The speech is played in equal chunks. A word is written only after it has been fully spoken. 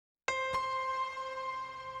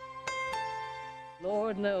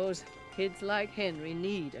Lord knows, kids like Henry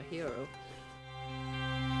need a hero.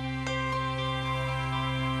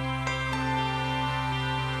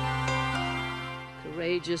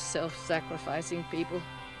 Courageous, self-sacrificing people,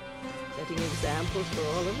 setting examples for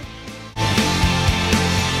all of us.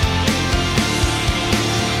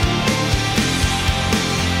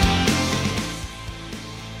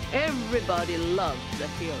 Everybody loves a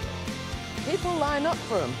hero. People line up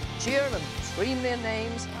for him, cheer them, scream their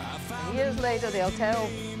names, and years later they'll tell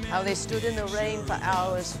how they stood in the rain for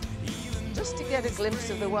hours just to get a glimpse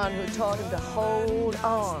of the one who taught him to hold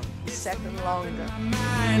on a second longer.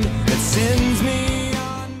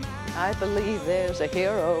 I believe there's a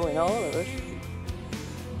hero in all of us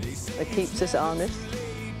that keeps us honest,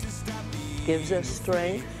 gives us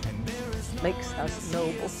strength, makes us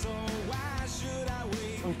noble,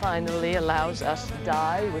 and finally allows us to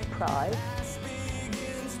die with pride,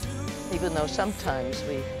 even though sometimes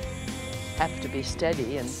we have to be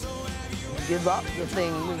steady and give up the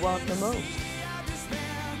thing we want the most,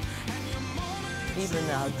 even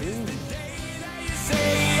our dreams.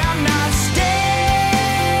 Say I'm not scared.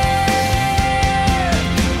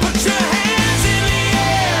 Put your hands in the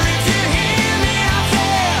air if you hear me out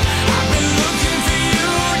there. I've been looking for you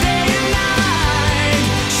day and night.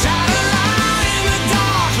 Shine a light in the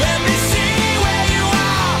dark, let me see where you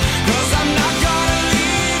are, 'cause I'm not gonna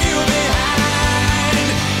leave you behind.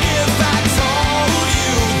 If I told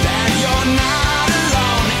you that you're not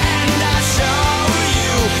alone and I showed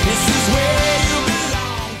you this is where you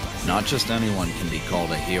belong. Not just anyone can be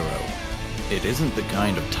called a hero. It isn't the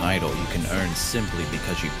kind of title you can earn simply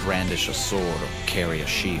because you brandish a sword or carry a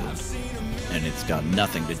shield. And it's got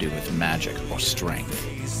nothing to do with magic or strength.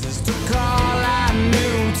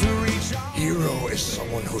 Hero is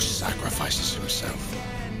someone who sacrifices himself.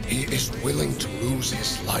 He is willing to lose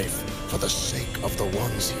his life for the sake of the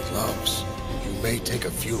ones he loves. You may take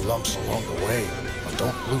a few lumps along the way, but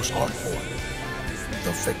don't lose heart for it.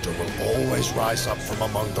 The victor will always rise up from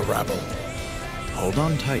among the rabble. Hold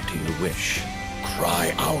on tight to your wish.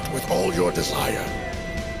 Cry out with all your desire.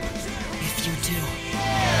 If you do, you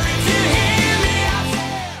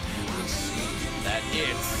will see that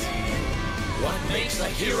it's what makes a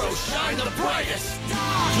hero shine the brightest.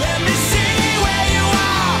 Let me see where you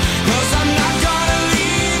are, 'cause I'm not gonna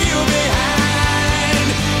leave you behind.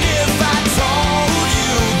 If I told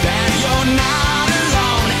you that you're not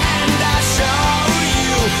alone and I show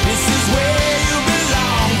you this is where you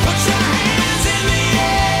belong, put your hands in the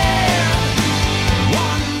air.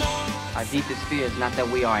 One more. Our deepest fear is not that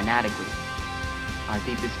we are inadequate. Our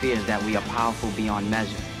deepest fear is that we are powerful beyond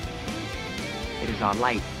measure. It is our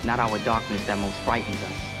light, not our darkness, that most frightens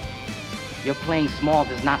us. Your playing small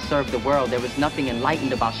does not serve the world. There is nothing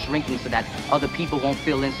enlightened about shrinking so that other people won't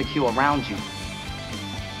feel insecure around you.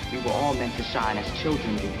 We were all meant to shine as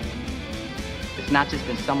children do. It's not just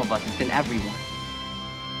in some of us, it's in everyone.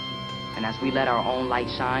 And as we let our own light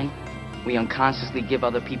shine, we unconsciously give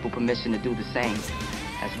other people permission to do the same,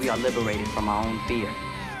 as we are liberated from our own fear.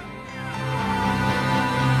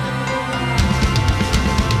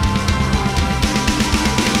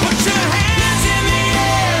 Put your hands in the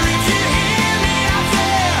air if you hear me out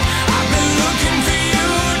there. I've been looking for you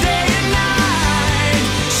day and night.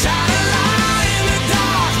 Shine a light in the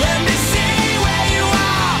dark, let me see where you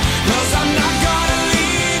are, 'cause I'm not gonna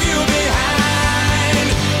leave you behind.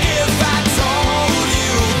 If I told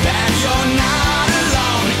you that you're not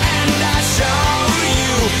alone and I show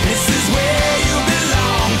you this is where you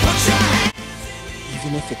belong, put your hands.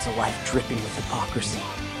 Even if it's a life dripping with hypocrisy,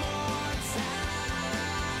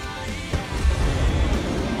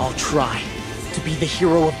 I'll try to be the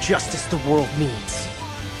hero of justice the world needs.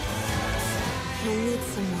 You'll meet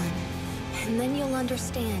someone, and then you'll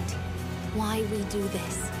understand why we do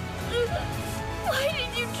this. Why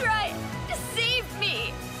did you try to save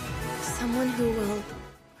me? Someone who will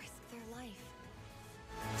risk their life.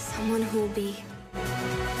 Someone who will be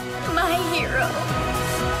My hero.